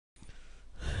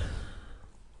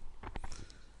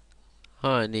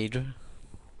Hi, Nidra.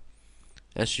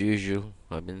 As usual,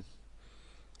 I've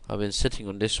been sitting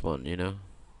on this one.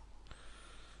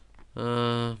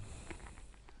 Uh,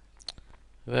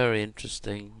 Very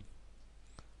interesting.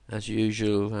 As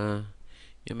usual,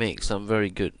 you make some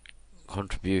very good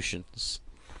contributions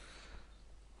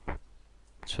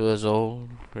to us all.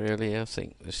 Really, I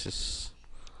think this is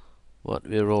what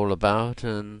we're all about,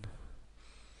 and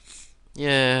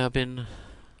yeah, I've been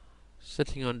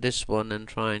sitting on this one and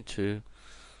trying to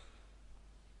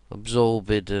absorb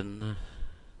it, and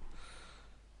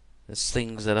it's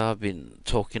things that I've been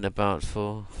talking about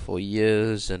for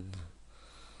years, and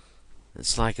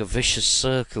it's like a vicious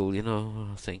circle.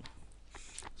 I think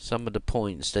some of the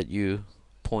points that you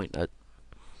point at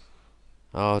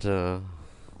are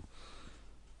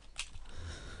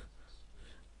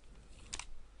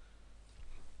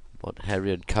what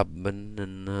Harriet Tubman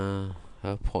and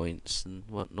her points and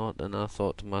whatnot, and I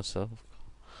thought to myself,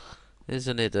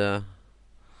 isn't it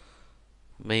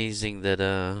amazing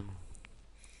that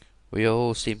we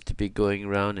all seem to be going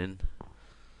around in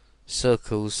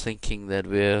circles thinking that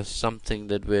we're something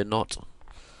that we're not.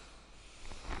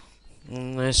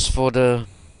 As for the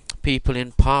people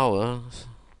in power,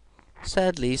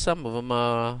 sadly, some of them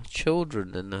are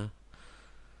children, and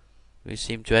we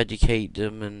seem to educate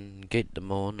them and get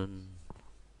them on and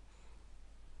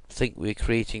think we're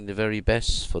creating the very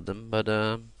best for them,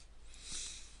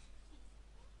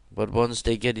 but once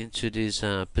they get into these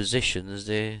positions,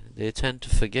 they tend to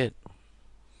forget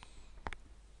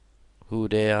who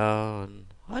they are, and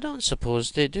I don't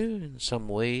suppose they do. In some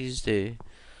ways, they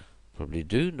probably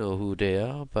do know who they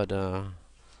are, but I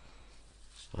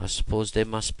suppose they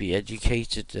must be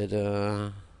educated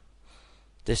that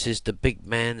this is the big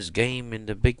man's game in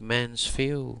the big man's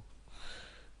field.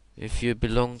 If you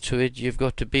belong to it, you've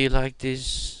got to be like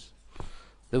this,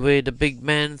 the way the big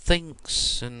man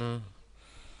thinks, and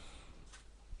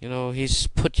he's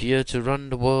put here to run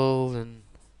the world, and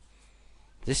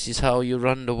this is how you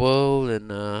run the world,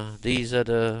 and these are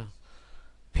the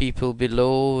people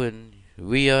below, and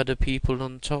we are the people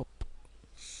on top.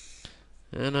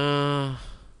 And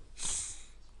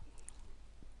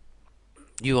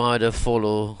you either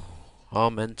follow our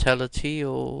mentality,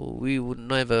 or we would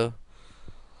never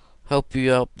help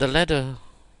you up the ladder.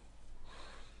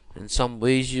 In some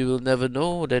ways, you will never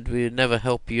know that we never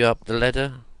help you up the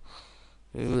ladder.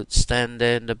 We would stand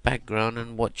there in the background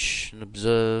and watch and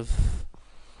observe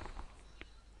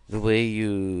the way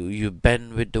you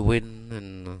bend with the wind,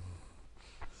 and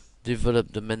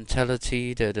develop the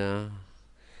mentality that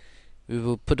we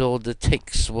will put all the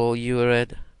ticks while you are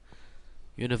at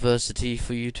university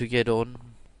for you to get on,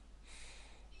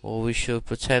 or we shall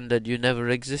pretend that you never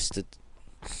existed.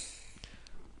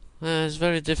 It's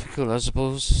very difficult, I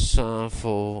suppose,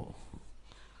 for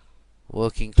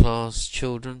working class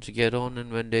children to get on,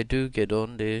 and when they do get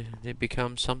on, they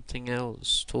become something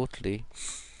else totally.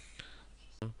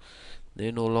 They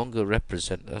no longer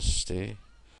represent us, they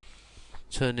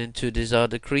turn into this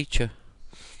other creature.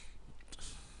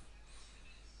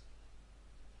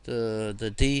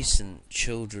 The decent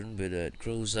children that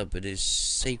grows up with this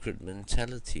sacred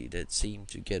mentality that seem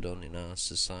to get on in our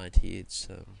society, it's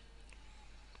the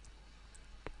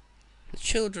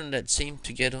children that seem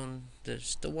to get on,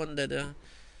 there's the one that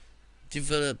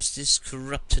develops this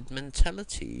corrupted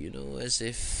mentality, as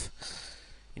if,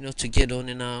 to get on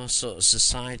in our sort of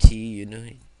society, you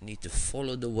need to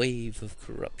follow the wave of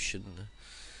corruption.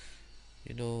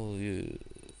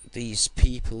 These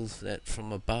people that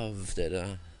from above that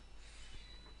are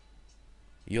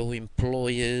your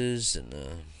employers, and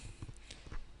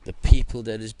the people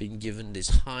that has been given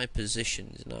these high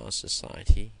positions in our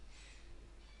society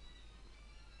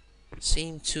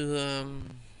seem to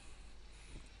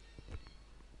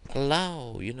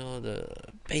allow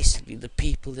basically the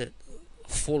people that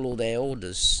follow their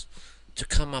orders to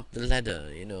come up the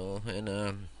ladder,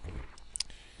 and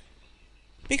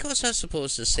because I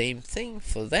suppose the same thing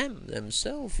for them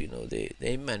themselves,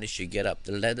 they manage to get up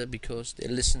the ladder because they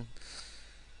listen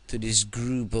to this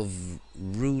group of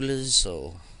rulers,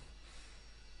 or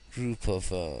group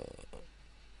of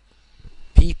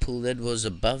people that was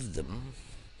above them.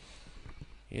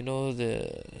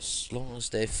 As long as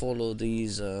they follow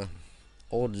these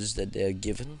orders that they're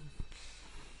given,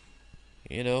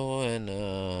 and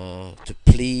to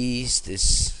please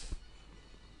this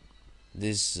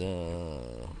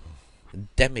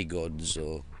demigods,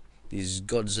 or these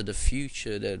gods of the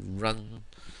future that run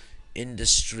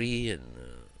industry, and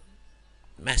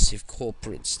massive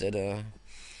corporates that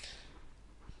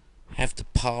have the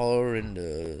power and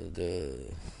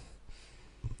the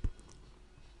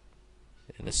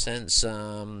in a sense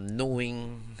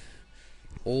knowing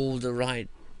all the right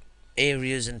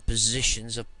areas and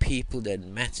positions of people that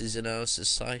matters in our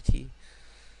society.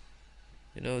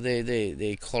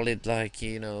 They call it like,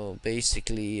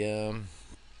 basically,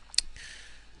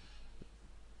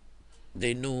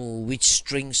 they know which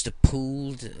strings to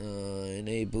pull, and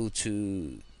able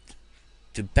to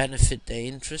benefit their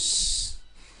interests.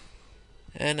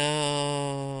 And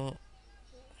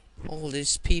all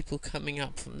these people coming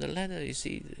up from the ladder, you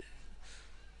see,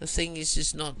 the thing is,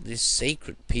 it's not these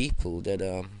sacred people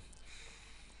that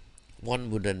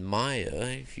one would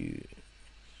admire.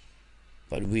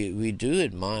 But we do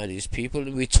admire these people,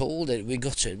 and we're told that we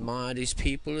got to admire these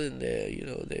people, and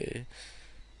they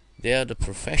are the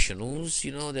professionals,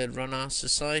 that run our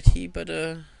society. But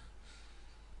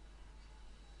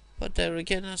there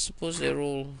again, I suppose we're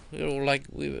all like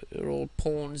we're all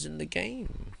pawns in the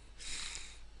game.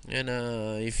 And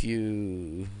if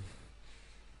you're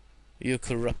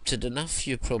corrupted enough,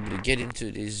 you probably get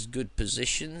into these good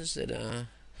positions that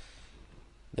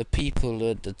the people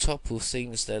at the top who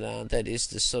thinks that is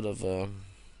the sort of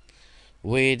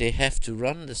way they have to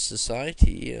run the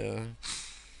society.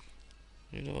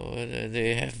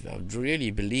 They have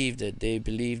really believed that they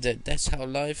believe that that's how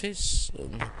life is.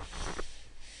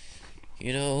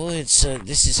 It's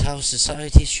this is how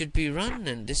society should be run,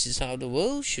 and this is how the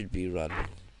world should be run,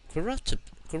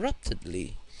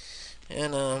 corruptedly,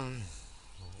 and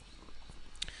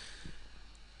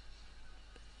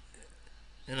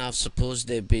I suppose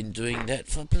they've been doing that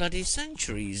for bloody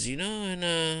centuries,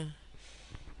 and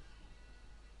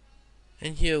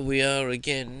here we are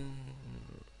again,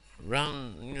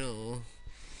 round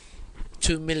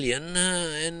 2 million,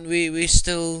 and we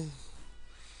still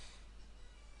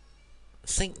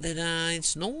think that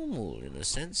it's normal in a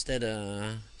sense that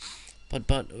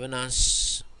but when I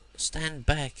stand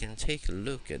back and take a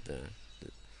look at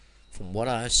from what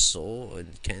I saw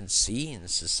and can see in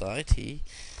society,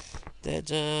 that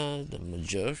the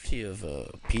majority of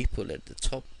people at the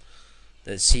top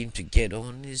that seem to get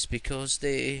on is because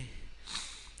they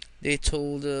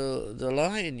told the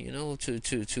line,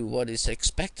 to what is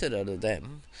expected out of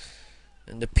them.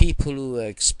 And the people who are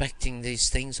expecting these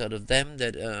things out of them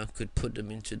that could put them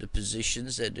into the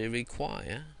positions that they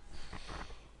require,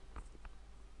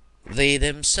 they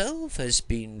themselves has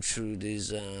been through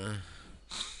this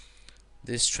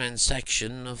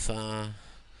transaction of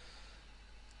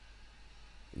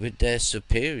with their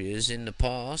superiors in the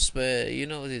past, where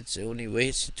it's the only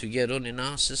way to get on in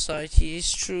our society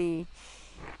is through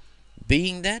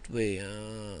being that way.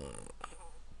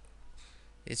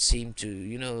 It seemed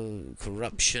to,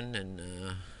 corruption and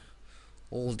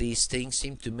all these things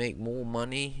seem to make more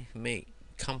money, make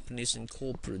companies and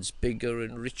corporates bigger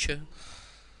and richer.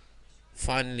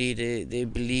 Finally, they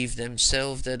believe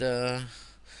themselves that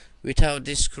without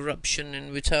this corruption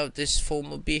and without this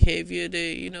form of behavior,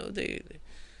 they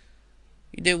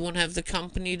won't have the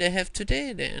company they have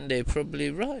today, and they're probably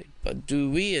right. But do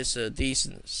we, as a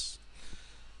decent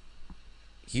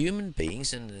human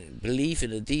beings and believe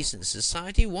in a decent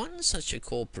society, want such a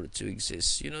corporate to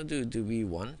exist? Do we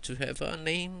want to have our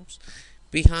names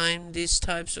behind these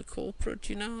types of corporate?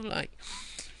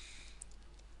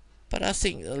 But I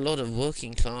think a lot of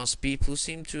working class people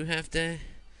seem to have their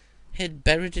head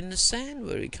buried in the sand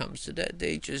where it comes to that.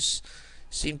 They just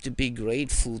seem to be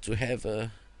grateful to have a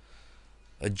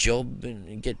job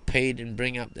and get paid and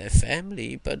bring up their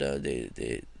family, but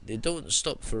they don't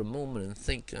stop for a moment and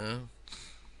think,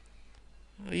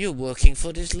 you're working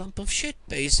for this lump of shit,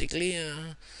 basically,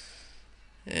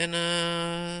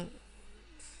 and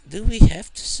do we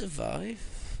have to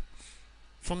survive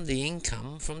from the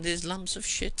income from these lumps of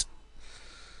shit?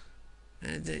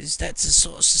 Is that the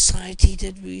sort of society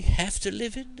that we have to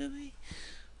live in, do we?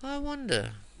 I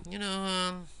wonder,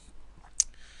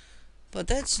 but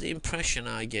that's the impression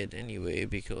I get anyway,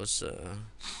 because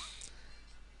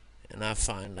and I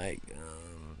find like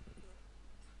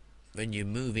when you're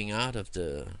moving out of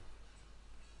the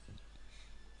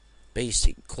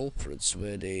basic corporates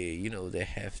where they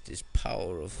have this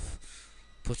power of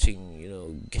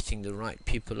putting, getting the right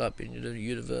people up in the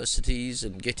universities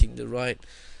and getting the right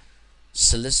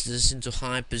solicitors into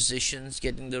high positions,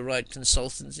 getting the right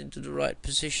consultants into the right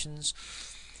positions.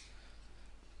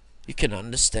 You can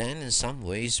understand in some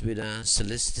ways with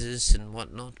solicitors and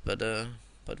whatnot, but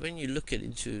when you look at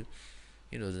into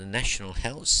the national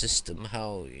health system,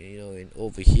 how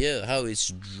over here how it's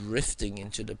drifting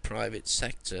into the private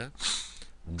sector,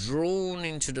 drawn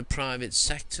into the private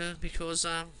sector, because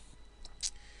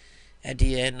at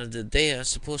the end of the day, I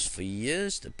suppose for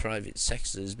years the private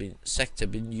sector has been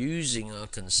using our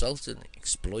consultant,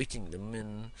 exploiting them,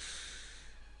 and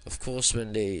of course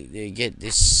when they get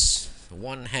this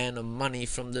one hand on money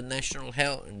from the national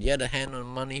health and the other hand on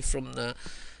money from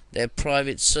their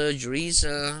private surgeries,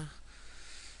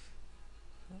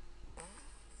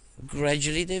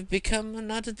 gradually they've become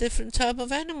another different type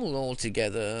of animal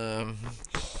altogether.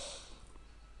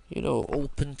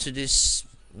 Open to this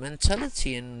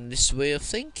mentality and this way of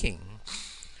thinking.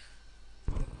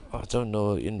 I don't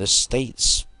know, in the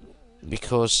States,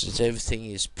 because everything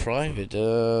is private,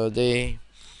 they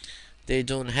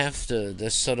don't have the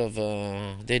sort of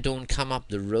they don't come up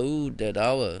the road that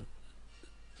our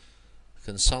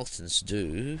consultants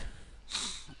do.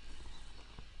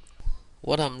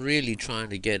 What I'm really trying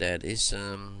to get at is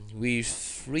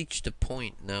we've reached a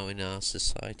point now in our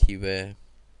society where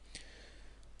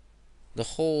the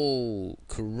whole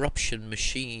corruption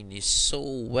machine is so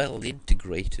well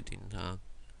integrated in our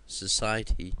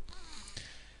society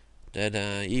that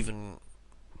even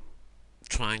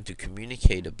trying to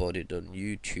communicate about it on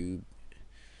YouTube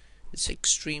is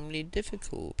extremely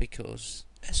difficult, because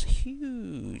there's a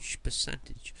huge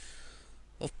percentage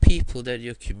of people that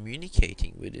you're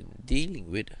communicating with and dealing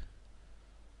with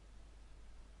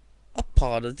are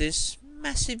part of this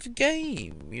massive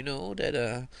game,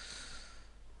 that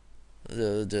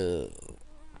the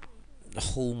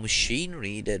whole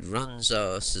machinery that runs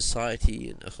our society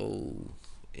and the whole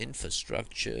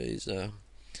infrastructure is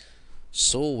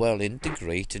so well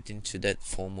integrated into that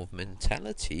form of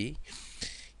mentality.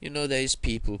 There's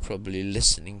people probably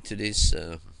listening to this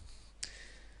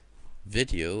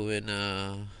video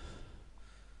and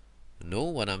know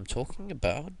what I'm talking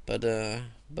about,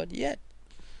 but yet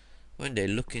when they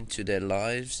look into their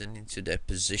lives and into their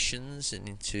positions and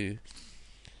into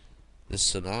the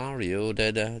scenario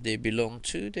that they belong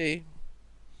to, they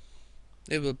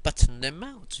will button their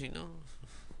mouths,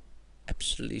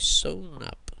 absolutely sewn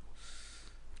up,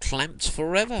 clamped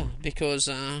forever, because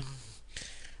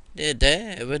they're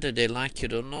there whether they like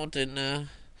it or not, and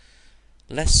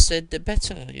less said the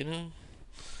better,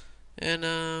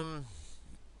 and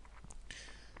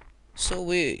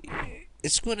so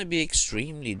it's going to be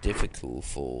extremely difficult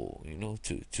for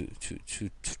to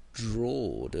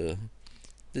draw the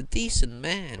decent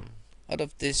man out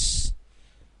of this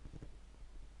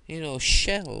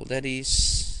shell that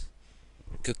is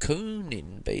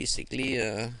cocooning basically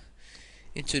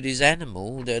into this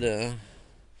animal that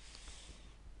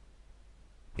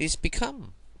he's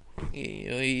become.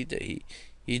 He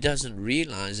doesn't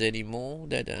realize anymore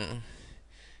that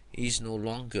he's no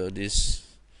longer this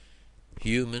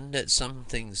human that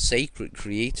something sacred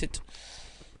created.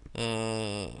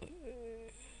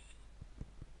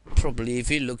 Probably if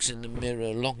he looks in the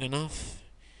mirror long enough,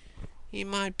 he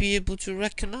might be able to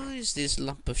recognize this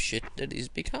lump of shit that he's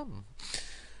become.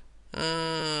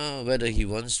 Whether he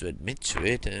wants to admit to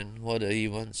it and whether he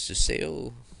wants to say,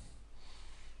 oh,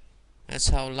 that's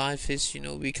how life is,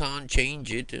 we can't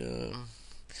change it.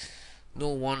 No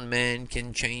one man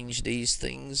can change these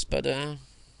things, but I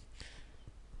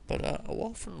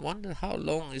often wonder how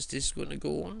long is this going to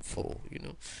go on for,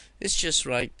 It's just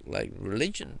like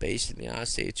religion, basically. I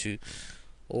say to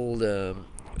all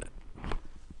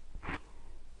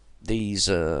these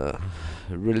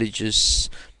religious,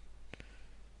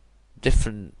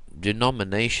 different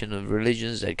denomination of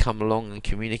religions that come along and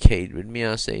communicate with me,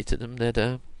 I say to them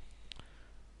that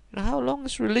how long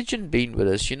has religion been with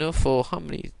us, for how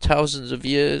many thousands of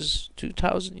years,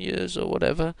 2,000 years or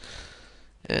whatever,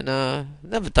 and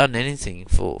never done anything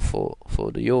for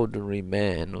the ordinary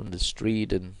man on the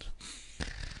street, and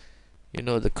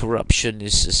the corruption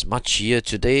is as much here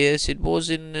today as it was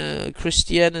in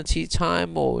Christianity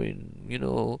time, or in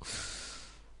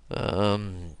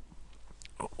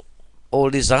all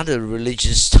these other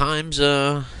religious times.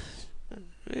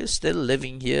 We're still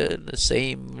living here in the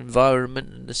same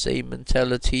environment and the same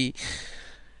mentality,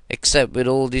 except with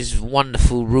all these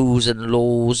wonderful rules and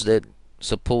laws that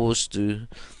supposed to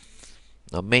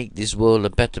make this world a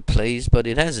better place, but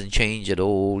it hasn't changed at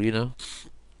all,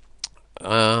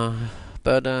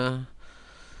 but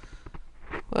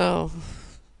well,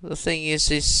 the thing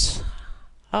is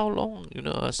how long,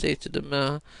 I say to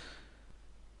them,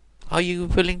 are you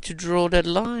willing to draw that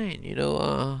line,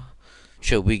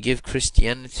 shall we give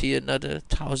Christianity another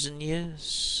 1,000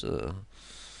 years?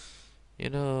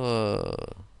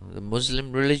 The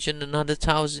Muslim religion another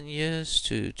 1,000 years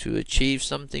to achieve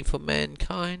something for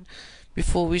mankind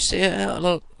before we say,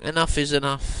 look, enough is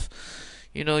enough.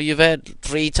 You've had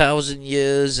 3,000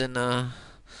 years and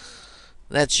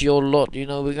that's your lot.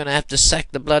 We're gonna have to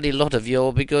sack the bloody lot of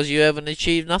you because you haven't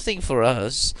achieved nothing for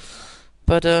us.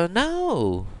 But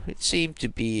no, it seemed to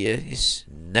be it's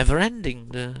never-ending,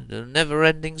 the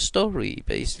never-ending story.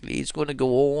 Basically, it's going to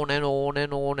go on and on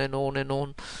and on and on and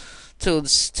on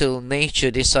till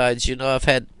nature decides, I've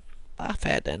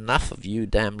had enough of you,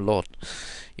 damn lot.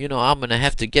 I'm gonna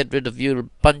have to get rid of you, a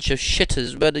bunch of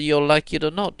shitters, whether you're like it or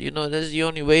not. That's the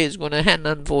only way it's gonna end,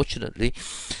 unfortunately.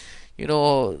 You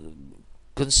know,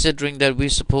 considering that we're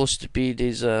supposed to be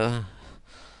these, you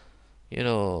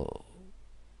know,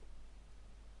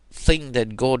 thing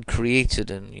that God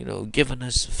created, and given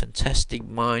us a fantastic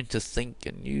mind to think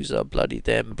and use our bloody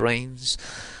damn brains.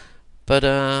 But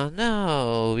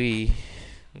no,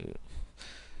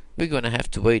 we're gonna have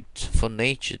to wait for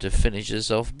nature to finish us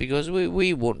off, because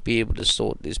we won't be able to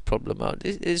sort this problem out.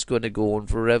 It's gonna go on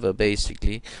forever,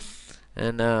 basically.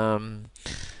 And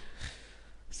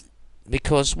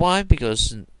because why?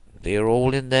 Because they're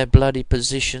all in their bloody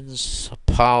positions of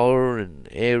power and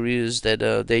areas that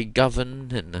they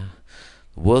govern, and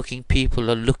working people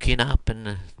are looking up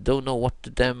and don't know what to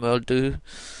damn well do.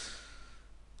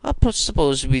 I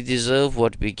suppose we deserve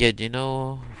what we get,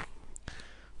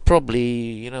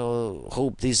 Probably,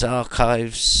 hope these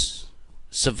archives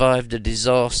survive the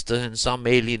disaster, and some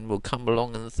alien will come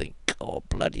along and think, oh,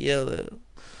 bloody hell,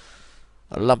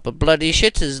 a lump of bloody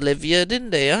shitters live here, didn't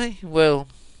they, eh? Well,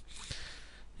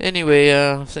 anyway,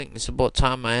 I think it's about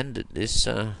time I ended this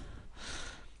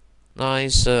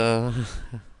nice,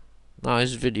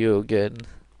 nice video again.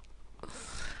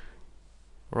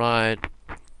 Right,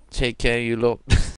 take care, you lot.